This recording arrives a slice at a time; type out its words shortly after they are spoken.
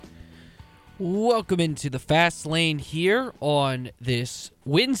Welcome into the Fast Lane here on this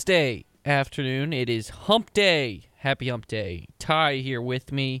Wednesday afternoon. It is Hump Day. Happy Hump Day. Ty here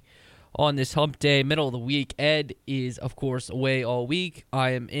with me on this Hump Day, middle of the week. Ed is, of course, away all week.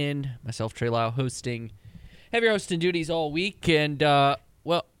 I am in, myself, Trey Lau, heavy hosting duties all week. And,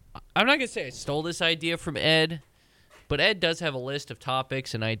 well, I'm not going to say I stole this idea from Ed, but Ed does have a list of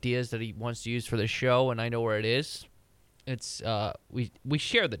topics and ideas that he wants to use for the show, and I know where it is. It's we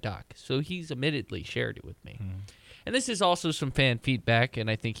share the doc, so he's admittedly shared it with me. And this is also some fan feedback, and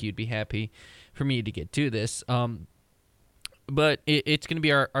I think he'd be happy for me to get to this. But it's going to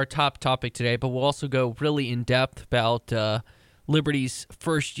be our top topic today, but we'll also go really in-depth about Liberty's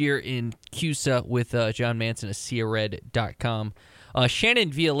first year in CUSA with John Manson of SiaRed.com.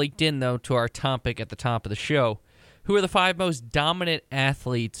 Shannon Villa leaked in, though, to our topic at the top of the show. Who are the 5 most dominant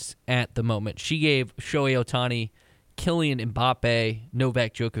athletes at the moment? She gave Shohei Ohtani, Kylian Mbappe,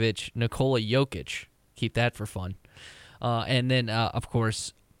 Novak Djokovic, Nikola Jokic. Keep that for fun. And then, of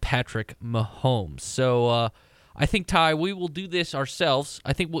course, Patrick Mahomes. So I think, Ty, we will do this ourselves.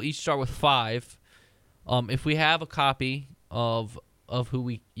 I think we'll each start with 5. If we have a copy of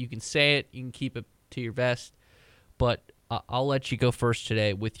who you can say it, you can keep it to your vest. But I'll let you go first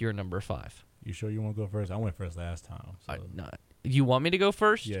today with your number 5. You sure you want to go first? I went first last time. So. You want me to go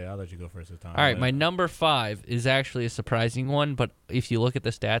first? Yeah, I'll let you go first this time. All right, my number 5 is actually a surprising one, but if you look at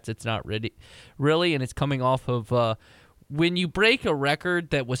the stats, it's not really, and it's coming off of when you break a record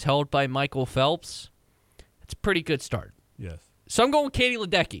that was held by Michael Phelps, it's a pretty good start. Yes. So I'm going with Katie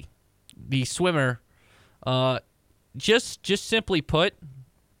Ledecky, the swimmer. Just simply put,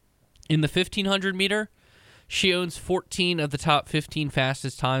 in the 1,500 meter, she owns 14 of the top 15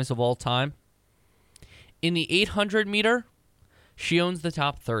 fastest times of all time. In the 800 meter, she owns the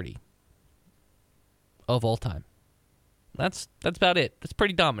top 30 of all time. That's about it. That's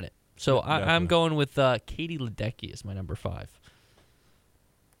pretty dominant. So Yeah, I'm going with Katie Ledecky as my number 5.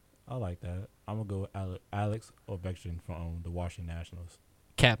 I like that. I'm going to go with Alex Ovechkin from the Washington Nationals.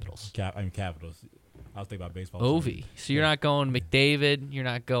 Capitals. Capitals. I was thinking about baseball. Ovi. So you're not going McDavid. You're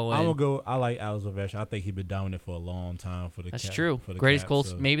not going. I'm going to go. I like Alex Ovechkin. I think he's been dominant for a long time for the That's Caps. true. For the Greatest Caps, goal,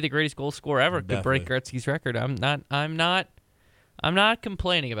 so. maybe the greatest goal scorer ever. Could break Gretzky's record. I'm not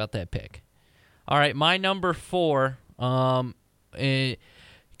complaining about that pick. All right, my number 4, coming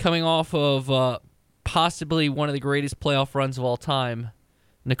off of possibly one of the greatest playoff runs of all time,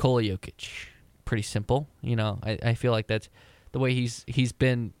 Nikola Jokic. Pretty simple. You know, I feel like that's the way he's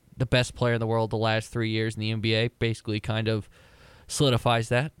been the best player in the world the last 3 years in the NBA. Basically kind of solidifies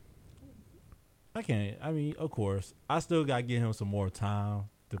that. Of course. I still got to give him some more time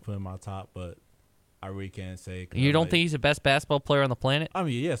to put in my top, but I really can't say. You don't think he's the best basketball player on the planet?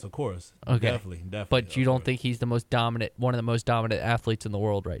 Yes, of course. Okay. Definitely. But you don't think he's the most dominant, one of the most dominant athletes in the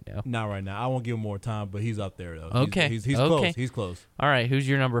world right now? Not right now. I won't give him more time, but he's up there, though. Okay. He's okay. close. He's close. All right. Who's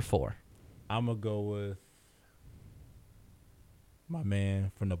your number 4? I'm going to go with my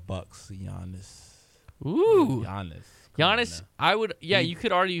man from the Bucks, Giannis. Ooh. Giannis. I would. Yeah, you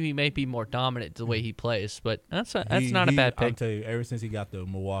could argue he may be more dominant the way he plays, but that's not a bad pick. I'll tell you, ever since he got to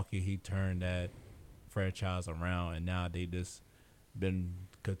Milwaukee, he turned that franchise around, and now they just been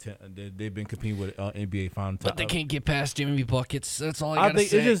they've been competing with NBA Finals. But they can't get past Jimmy buckets. That's all I gotta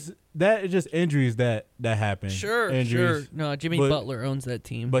say. It's just injuries that happen. Sure. No, Jimmy Butler owns that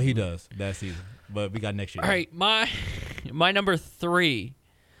team, but he does that season. But we got next year. All right, my number 3.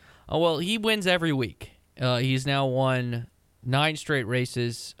 Well, he wins every week. He's now won 9 straight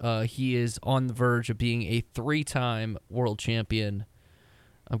races. He is on the verge of being a 3-time world champion.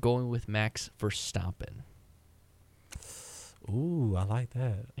 I'm going with Max Verstappen. Ooh, I like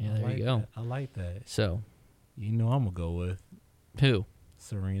that. Yeah, there you go. I like that. So, I'm going to go with who?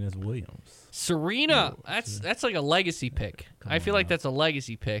 Serena Williams. Serena. That's like a legacy pick. I feel like that's a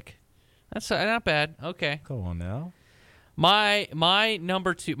legacy pick. That's not bad. Okay. Come on now. My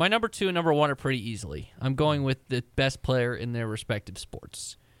number 2 and number 1 are pretty easily. I'm going with the best player in their respective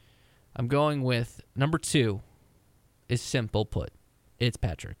sports. I'm going with number 2 is simple put. It's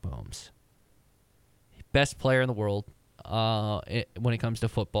Patrick Mahomes. Best player in the world when it comes to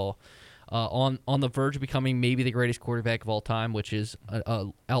football. On the verge of becoming maybe the greatest quarterback of all time, which is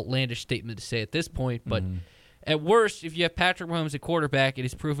an outlandish statement to say at this point, but at worst, if you have Patrick Mahomes at quarterback, it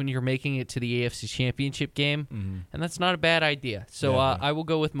is proven you're making it to the AFC Championship game, and that's not a bad idea. So I will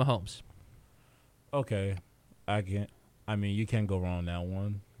go with Mahomes. Okay, you can't go wrong on that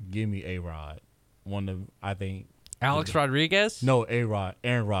one. Give me A-Rod. I think Alex Rodriguez? No, A-Rod.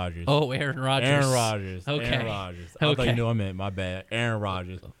 Aaron Rodgers. Oh, Aaron Rodgers. Aaron Rodgers. Okay. Aaron Rodgers. I thought you knew what I meant. My bad. Aaron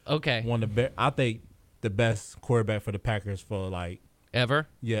Rodgers. Okay. I think the best quarterback for the Packers for like Ever?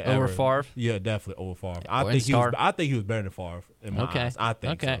 Yeah, Over ever. Favre? Yeah, definitely over Favre. Or Star? I think he was better than Favre in my eyes. I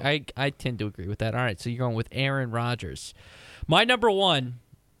think so. I tend to agree with that. All right, so you're going with Aaron Rodgers. My number one,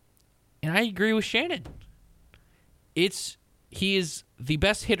 and I agree with Shannon. He is the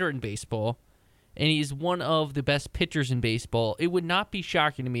best hitter in baseball, and he's one of the best pitchers in baseball. It would not be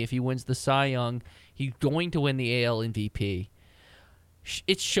shocking to me if he wins the Cy Young. He's going to win the AL MVP.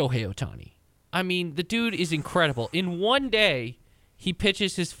 It's Shohei Ohtani. I mean, the dude is incredible. In one day, he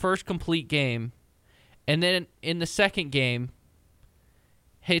pitches his first complete game, and then in the second game,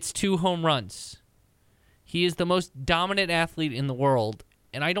 hits 2 home runs. He is the most dominant athlete in the world,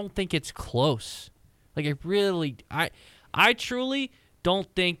 and I don't think it's close. Like, I truly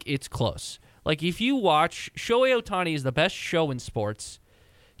don't think it's close. Like, if you watch, Shohei Ohtani is the best show in sports.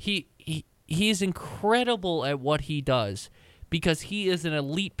 He is incredible at what he does because he is an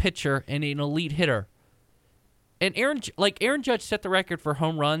elite pitcher and an elite hitter. And Aaron Judge set the record for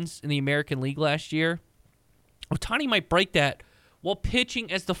home runs in the American League last year. Ohtani might break that while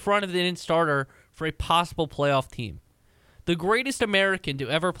pitching as the front of the inning starter for a possible playoff team. The greatest American to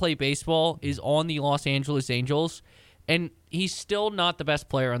ever play baseball is on the Los Angeles Angels, and he's still not the best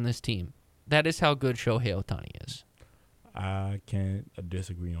player on this team. That is how good Shohei Ohtani is. I can't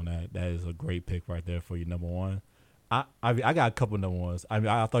disagree on that. That is a great pick right there for your number one. I got a couple number ones. I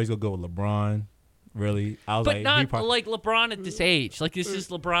thought he was gonna go with LeBron. Really, I was but not like LeBron at this age. Like, this is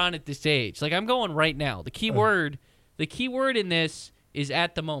LeBron at this age. Like, I'm going right now. The key word in this is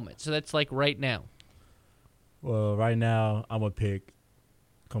at the moment. So that's like right now. Well, right now I'm gonna pick.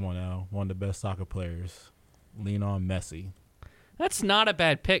 Come on now, one of the best soccer players. Lean on Messi. That's not a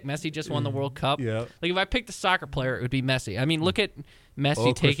bad pick. Messi just won the World Cup. Yeah. Like, if I picked a soccer player, it would be Messi. I mean, look at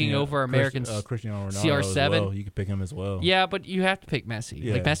Messi taking over American Cristiano Ronaldo CR7. As well. You could pick him as well. Yeah, but you have to pick Messi.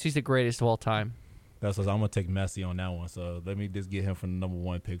 Yeah. Like, Messi's the greatest of all time. That's what I'm gonna take Messi on that one. So let me just get him for the number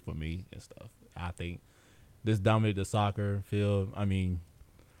one pick for me and stuff. I think this dominated the soccer field. I mean,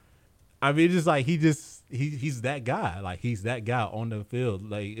 just like he's that guy. Like, he's that guy on the field.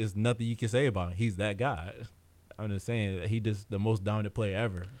 Like, it's nothing you can say about him. He's that guy. I'm just saying that he just the most dominant player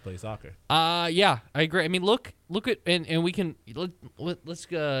ever play soccer. Yeah, I agree. I mean, look at and we can let's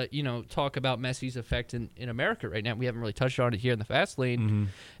talk about Messi's effect in America right now. We haven't really touched on it here in the fast lane. Mm-hmm.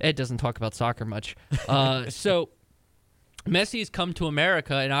 Ed doesn't talk about soccer much. So Messi has come to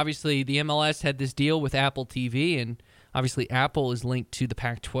America, and obviously the MLS had this deal with Apple TV, and obviously Apple is linked to the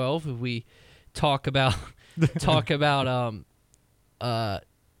Pac-12. If we talk about Apple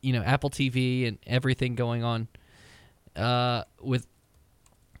TV and everything going on.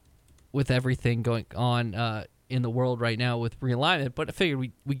 With everything going on in the world right now with realignment, but I figured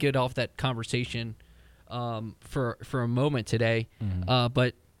we get off that conversation for a moment today. Mm-hmm.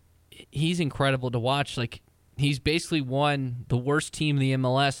 But he's incredible to watch. Like, he's basically won the worst team in the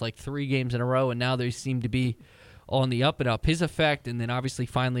MLS like 3 games in a row, and now they seem to be on the up and up. His effect, and then obviously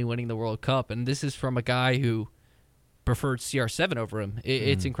finally winning the World Cup, and this is from a guy who preferred CR7 over him.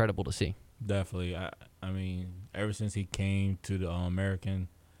 It's incredible to see. Definitely. I mean, ever since he came to the American,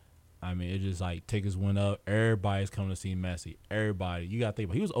 I mean, it just like tickets went up. Everybody's coming to see Messi. Everybody. You got to think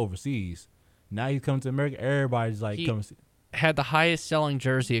about it. He was overseas. Now he's coming to America. Everybody's like coming to see. Had the highest selling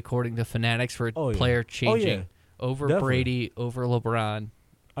jersey according to Fanatics for a player changing over Definitely. Brady, over LeBron.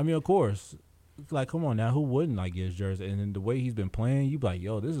 I mean, of course. Like, come on now. Who wouldn't like get his jersey? And then the way he's been playing, you be like,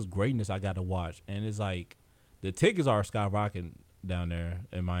 yo, this is greatness I got to watch. And it's like the tickets are skyrocketing down there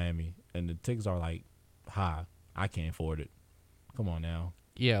in Miami. And the tickets are like high. I can't afford it. Come on now.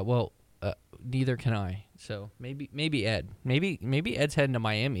 Yeah, well, neither can I. So maybe Ed. Maybe Ed's heading to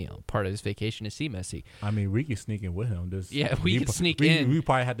Miami on part of his vacation to see Messi. I mean, we can sneak in with him. We can sneak in. We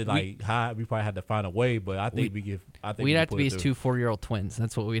probably had to hide. We probably had to find a way, but I think we'd have to be his 2 4-year-old twins.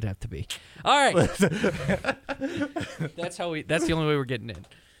 That's what we'd have to be. All right. That's the only way we're getting in.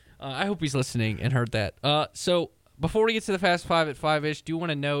 I hope he's listening and heard that. So before we get to the Fast Five at 5-ish, do you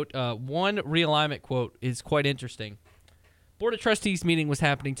want to note one realignment quote is quite interesting. Board of Trustees meeting was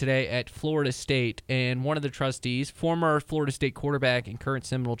happening today at Florida State, and one of the trustees, former Florida State quarterback and current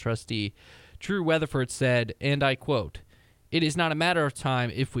Seminole trustee, Drew Weatherford, said, and I quote, "It is not a matter of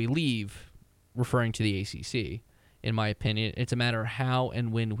time if we leave," referring to the ACC, in my opinion. It's a matter of how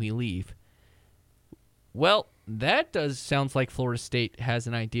and when we leave. Well, that sounds like Florida State has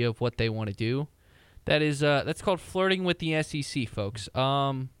an idea of what they want to do. That's called flirting with the SEC, folks.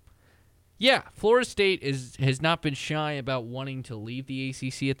 Yeah, Florida State has not been shy about wanting to leave the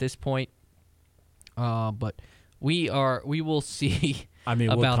ACC at this point. But we will see. I mean,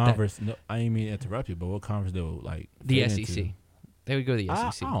 about what conference? That. No, I didn't mean to interrupt you, but what conference they would like? The SEC. Into? They would go to the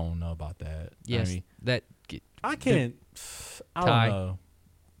SEC. I don't know about that. Yes, I mean, that. I can't. I Ty, don't know.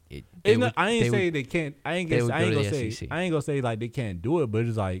 I they ain't say would- they can't. I ain't they gonna would go to the say. SEC. I ain't gonna say like they can't do it, but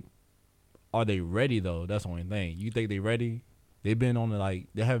it's like, are they ready though? That's the only thing. You think they ready? They've been on the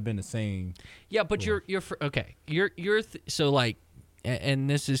they haven't been the same. Yeah, but okay. So like, and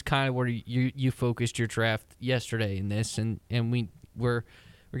this is kind of where you focused your draft yesterday in this, and we're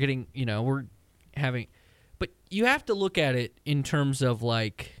getting we're having, but you have to look at it in terms of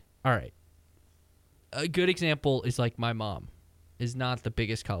like, all right, a good example is like my mom is not the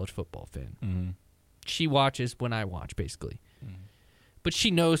biggest college football fan. Mm-hmm. She watches when I watch, basically. Mm-hmm. But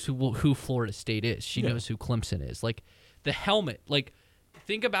she knows who Florida State is. She knows who Clemson is. Like, the helmet. Like,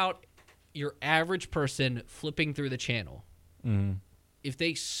 think about your average person flipping through the channel. Mm-hmm. If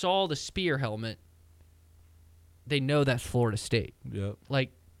they saw the Spear helmet, they know that's Florida State. Yep.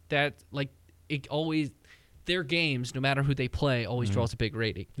 Like, it always, their games, no matter who they play, always draws a big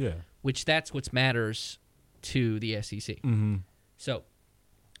rating. Yeah. Which that's what matters to the SEC. Mm-hmm. So,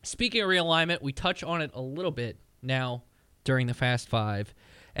 speaking of realignment, we touch on it a little bit now during the Fast Five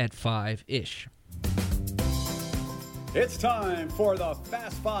at 5-ish. It's time for the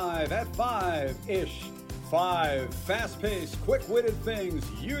Fast Five at 5-ish. 5 fast-paced, quick-witted things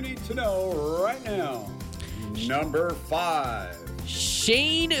you need to know right now. Number 5.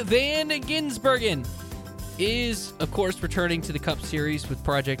 Shane Van Gisbergen is, of course, returning to the Cup Series with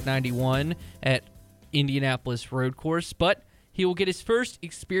Project 91 at Indianapolis Road Course, but he will get his first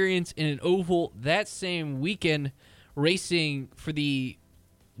experience in an oval that same weekend, racing for the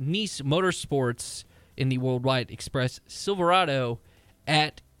Nice Motorsports in the Worldwide Express Silverado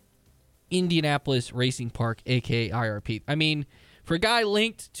at Indianapolis Racing Park, a.k.a. IRP. I mean, for a guy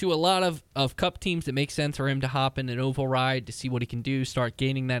linked to a lot of Cup teams, it makes sense for him to hop in an oval ride to see what he can do, start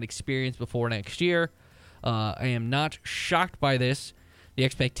gaining that experience before next year. I am not shocked by this. The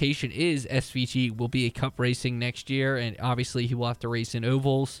expectation is SVG will be a Cup racing next year, and obviously he will have to race in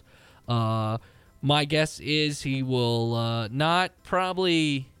ovals. My guess is he will not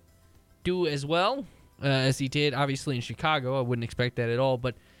probably do as well as he did, obviously, in Chicago. I wouldn't expect that at all,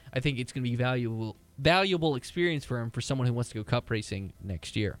 but I think it's going to be valuable experience for him for someone who wants to go Cup racing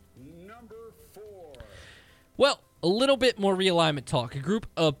next year. Number 4. Well, a little bit more realignment talk. A group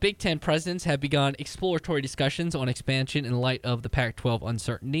of Big Ten presidents have begun exploratory discussions on expansion in light of the Pac-12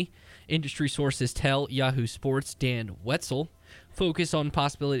 uncertainty. Industry sources tell Yahoo Sports' Dan Wetzel focus on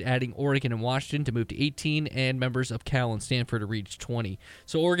possibility of adding Oregon and Washington to move to 18 and members of Cal and Stanford to reach 20.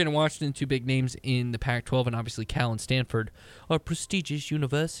 So Oregon and Washington, two big names in the Pac-12, and obviously Cal and Stanford are prestigious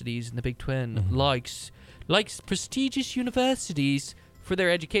universities in the Big Ten. Likes prestigious universities for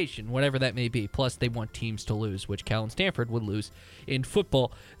their education, whatever that may be. Plus, they want teams to lose, which Cal and Stanford would lose in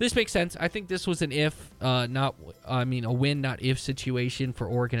football. This makes sense. I think this was an a win, not if situation for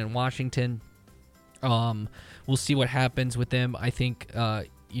Oregon and Washington. We'll see what happens with them. I think, the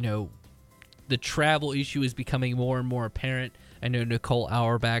travel issue is becoming more and more apparent. I know Nicole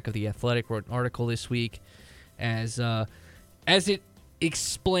Auerbach of The Athletic wrote an article this week as it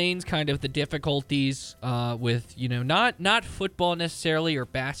explains kind of the difficulties with, not football necessarily or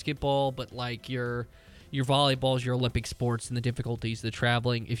basketball, but like your volleyballs, your Olympic sports, and the difficulties, the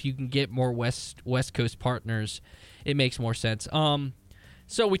traveling. If you can get more West Coast partners, it makes more sense.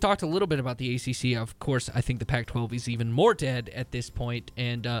 So we talked a little bit about the ACC. Of course, I think the Pac-12 is even more dead at this point,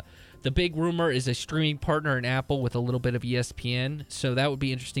 and the big rumor is a streaming partner in Apple with a little bit of ESPN, so that would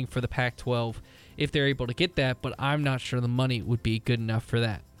be interesting for the Pac-12 if they're able to get that, but I'm not sure the money would be good enough for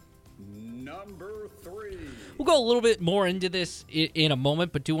that. Number 3. We'll go a little bit more into this in a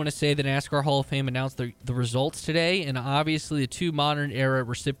moment, but do want to say that NASCAR Hall of Fame announced the results today, and obviously the two modern-era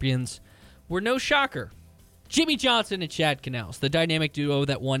recipients were no shocker. Jimmy Johnson and Chad Knaus, the dynamic duo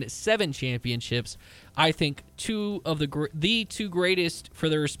that won 7 championships. I think two of the two greatest for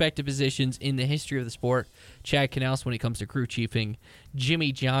their respective positions in the history of the sport. Chad Knaus when it comes to crew chiefing,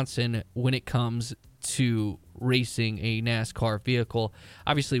 Jimmy Johnson when it comes to racing a NASCAR vehicle.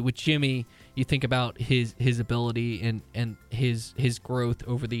 Obviously, with Jimmy, you think about his ability and his growth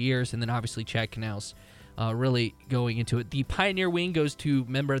over the years, and then obviously Chad Knaus really going into it. The Pioneer Wing goes to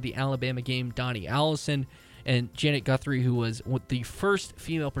member of the Alabama game, Donnie Allison, and Janet Guthrie, who was the first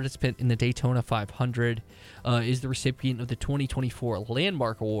female participant in the Daytona 500, is the recipient of the 2024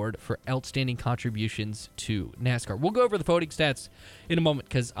 Landmark Award for outstanding contributions to NASCAR. We'll go over the voting stats in a moment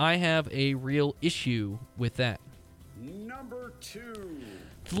because I have a real issue with that. Number 2.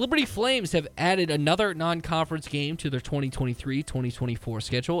 The Liberty Flames have added another non-conference game to their 2023-2024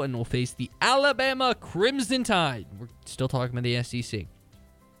 schedule and will face the Alabama Crimson Tide. We're still talking about the SEC.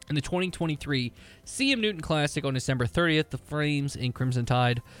 In the 2023 CM Newton Classic on December 30th, the Flames and Crimson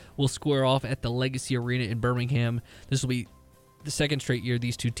Tide will square off at the Legacy Arena in Birmingham. This will be the second straight year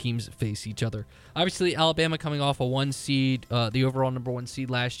these two teams face each other. Obviously, Alabama coming off a 1 seed, the overall number 1 seed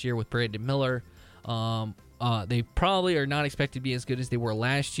last year with Brandon Miller. They probably are not expected to be as good as they were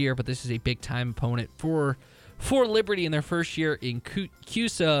last year, but this is a big-time opponent for Liberty in their first year in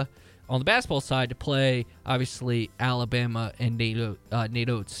CUSA on the basketball side to play, obviously, Alabama and Nate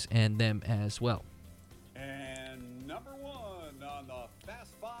Oates and them as well. And number 1 on the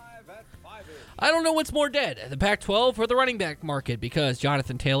Fast Five at 5-ish. I don't know what's more dead, the Pac-12 or the running back market, because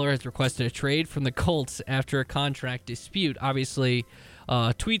Jonathan Taylor has requested a trade from the Colts after a contract dispute. Obviously,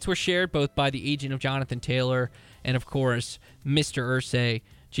 tweets were shared both by the agent of Jonathan Taylor and, of course, Mr. Irsay,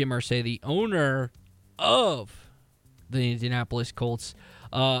 Jim Irsay, the owner of the Indianapolis Colts.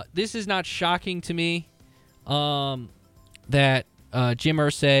 This is not shocking to me that Jim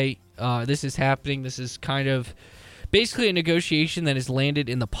Irsay, this is happening. This is kind of basically a negotiation that has landed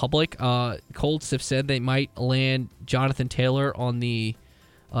in the public. Colts have said they might land Jonathan Taylor on the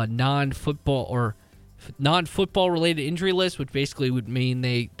non-football related injury list, which basically would mean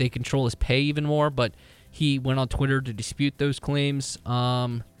they control his pay even more, but he went on Twitter to dispute those claims.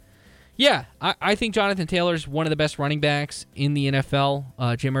 Yeah, I think Jonathan Taylor is one of the best running backs in the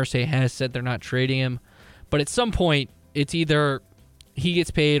NFL. Jim Irsay has said they're not trading him, but at some point, it's either he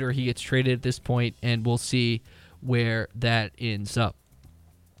gets paid or he gets traded at this point, and we'll see where that ends up.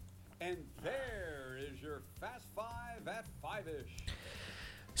 And there is your Fast Five at 5-ish.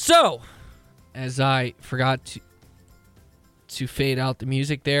 So, as I forgot to fade out the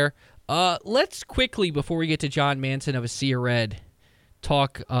music there, let's quickly, before we get to John Manson of A Sea of Red,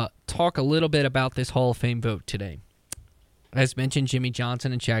 talk a little bit about this Hall of Fame vote today. As mentioned, Jimmy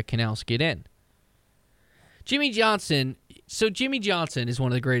Johnson and Chad Knaus get in. Jimmy Johnson is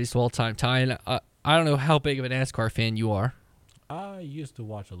one of the greatest of all time. Ty, and I don't know how big of a NASCAR fan you are. I used to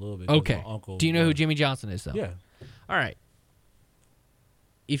watch a little bit. Okay. My uncle Do you know who Jimmy Johnson is, though? Yeah. All right.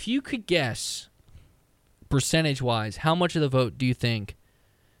 If you could guess, percentage-wise, how much of the vote do you think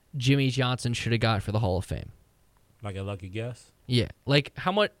Jimmy Johnson should have got for the Hall of Fame? Like a lucky guess? Yeah. Like,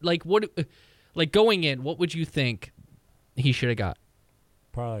 how much, like, what, like, going in, what would you think he should have got?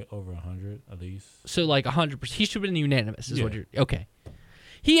 Probably over 100 at least. So, like, 100%. He should have been unanimous, is what Yeah. you're, okay.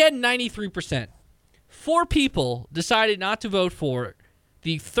 He had 93%. 4 people decided not to vote for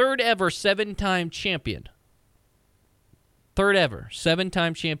the third ever 7-time champion. Third ever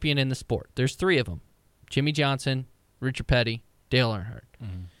 7-time champion in the sport. There's 3 of them. Jimmy Johnson, Richard Petty, Dale Earnhardt.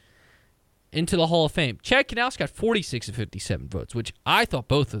 Mm-hmm. Into the Hall of Fame. Chad Knaus got 46 of 57 votes, which I thought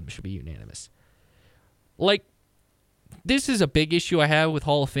both of them should be unanimous. Like, this is a big issue I have with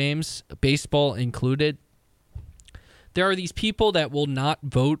Hall of Fames, baseball included. There are these people that will not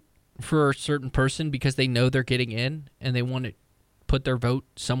vote for a certain person because they know they're getting in and they want to put their vote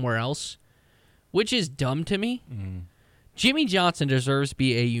somewhere else, which is dumb to me. Mm-hmm. Jimmy Johnson deserves to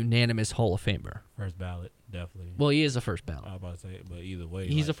be a unanimous Hall of Famer. First ballot, definitely. Well, he is a first ballot. I was about to say it, but either way.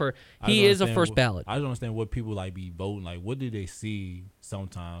 He's like, a first. I don't He is a understand first what- ballot. I don't understand what people like be voting. Like, what do they see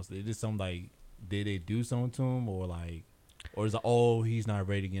sometimes? Is it something like, did they do something to him? Or like, or is it, oh, he's not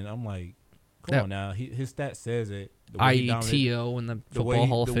ready again? I'm like, come Yeah. on now. His stat says it. The way he dominated- IETO and the the Football way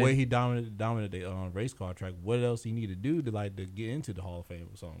Hall of the Fame. way he dominated the race car track. What else he need to do to get into the Hall of Fame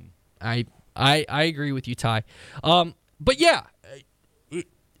or something? I agree with you, Ty. But yeah,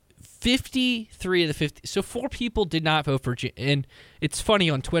 53 of the 50. So 4 people did not vote for Jim. And it's funny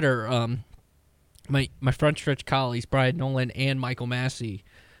on Twitter, my front stretch colleagues, Brian Nolan and Michael Massey,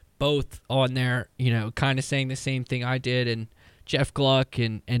 both on there, kind of saying the same thing I did. And Jeff Gluck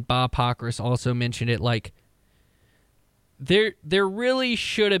and Bob Pockris also mentioned it. Like, there really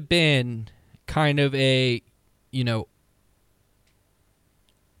should have been kind of a,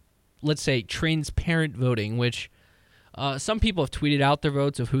 let's say transparent voting, which some people have tweeted out their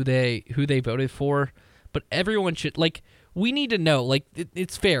votes of who they voted for, but everyone should, like, we need to know, like,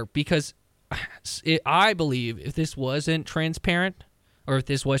 it's fair, because I believe if this wasn't transparent, or if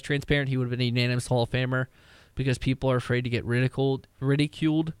this was transparent, he would have been a unanimous Hall of Famer, because people are afraid to get ridiculed,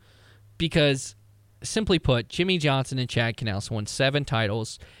 because simply put, Jimmy Johnson and Chad Knaus won 7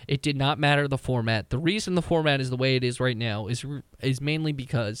 titles. It did not matter the format. The reason the format is the way it is right now is mainly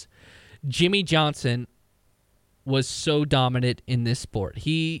because Jimmy Johnson was so dominant in this sport.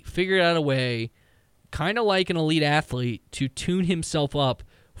 He figured out a way, kind of like an elite athlete, to tune himself up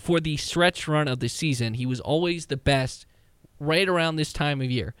for the stretch run of the season. He was always the best right around this time of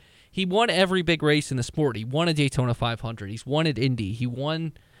year. He won every big race in the sport. He won a Daytona 500. He's won at Indy. He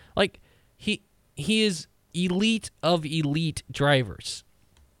won, like, he is elite of elite drivers.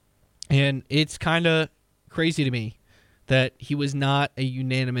 And it's kind of crazy to me that he was not a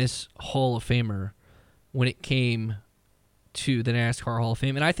unanimous Hall of Famer when it came to the NASCAR Hall of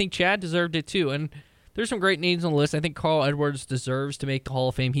Fame. And I think Chad deserved it too. And there's some great names on the list. I think Carl Edwards deserves to make the Hall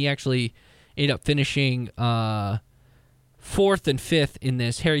of Fame. He actually ended up finishing 4th and 5th in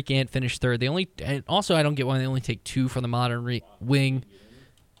this. Harry Gant finished 3rd. And also, I don't get why they only take 2 from the modern wing.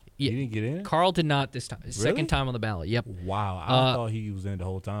 He didn't get in? Carl did not this time. Really? Second time on the ballot. Yep. Wow. I thought he was in the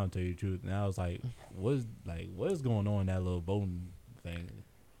whole time, to tell you the truth. And I was like, what is going on in that little voting thing?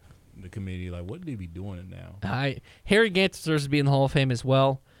 The committee, like, what did he be doing now? Harry Gant deserves to be in the Hall of Fame as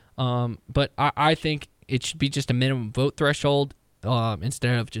well. But I think it should be just a minimum vote threshold.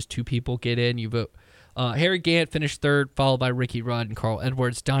 Instead of just 2 people get in, you vote. Harry Gant finished 3rd, followed by Ricky Rudd and Carl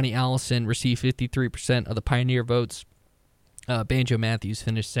Edwards. Donnie Allison received 53% of the Pioneer votes. Banjo Matthews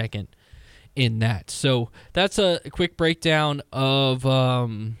finished 2nd in that. So that's a quick breakdown of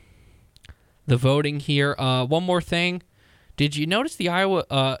the voting here. One more thing. Did you notice the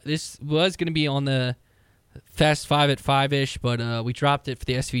Iowa? This was going to be on the Fast 5 at 5-ish, but we dropped it for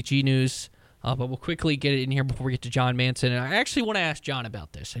the SVG news. But we'll quickly get it in here before we get to John Manson. And I actually want to ask John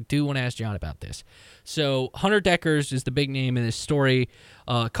about this. I do want to ask John about this. So Hunter Deckers is the big name in this story.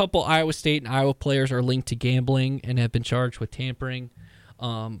 A couple Iowa State and Iowa players are linked to gambling and have been charged with tampering.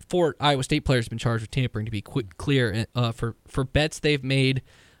 4 Iowa State players have been charged with tampering, to be clear, for bets they've made,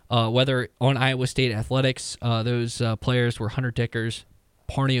 whether on Iowa State athletics. Those players were Hunter Deckers,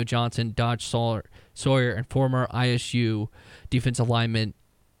 Parnio Johnson, Dodge Sawyer, and former ISU defensive lineman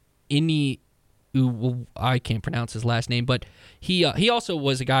I can't pronounce his last name, but he also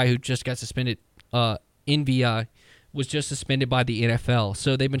was a guy who just got suspended. NVI was just suspended by the NFL,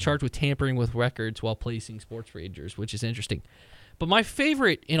 so they've been charged with tampering with records while placing sports wagers, which is interesting. But my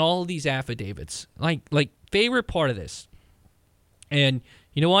favorite in all of these affidavits, like favorite part of this, and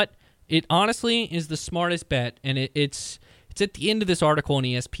you know what? It honestly is the smartest bet, and it's at the end of this article on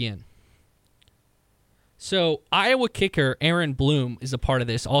ESPN. So, Iowa kicker Aaron Bloom is a part of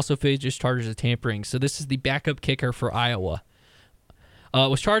this, also faces charges of tampering. So, this is the backup kicker for Iowa.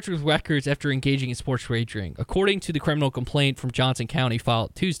 Was charged with records after engaging in sports wagering. According to the criminal complaint from Johnson County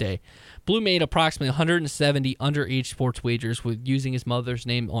filed Tuesday, Bloom made approximately 170 underage sports wagers with using his mother's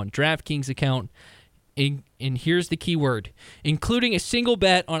name on DraftKings account. And here's the key word, including a single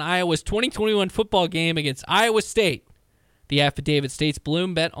bet on Iowa's 2021 football game against Iowa State. The affidavit states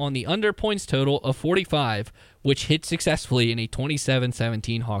Bloom bet on the under points total of 45, which hit successfully in a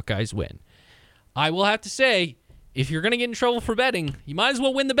 27-17 Hawkeyes win. I will have to say, if you're going to get in trouble for betting, you might as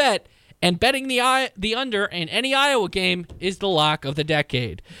well win the bet. And betting the under in any Iowa game is the lock of the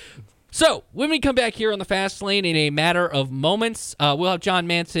decade. So, when we come back here on the Fast Lane in a matter of moments, we'll have John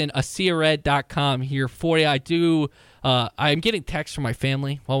Manson, AsiaRed.com here for you. I'm getting texts from my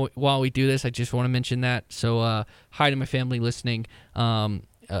family while we do this. I just want to mention that. So, hi to my family listening.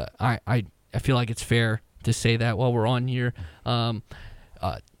 I feel like it's fair to say that while we're on here.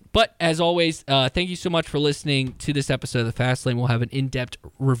 But as always, thank you so much for listening to this episode of the Fast Lane. We'll have an in-depth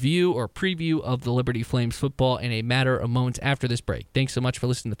review or preview of the Liberty Flames football in a matter of moments after this break. Thanks so much for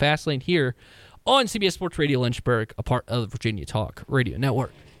listening to the Fast Lane here on CBS Sports Radio Lynchburg, a part of the Virginia Talk Radio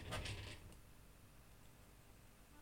Network.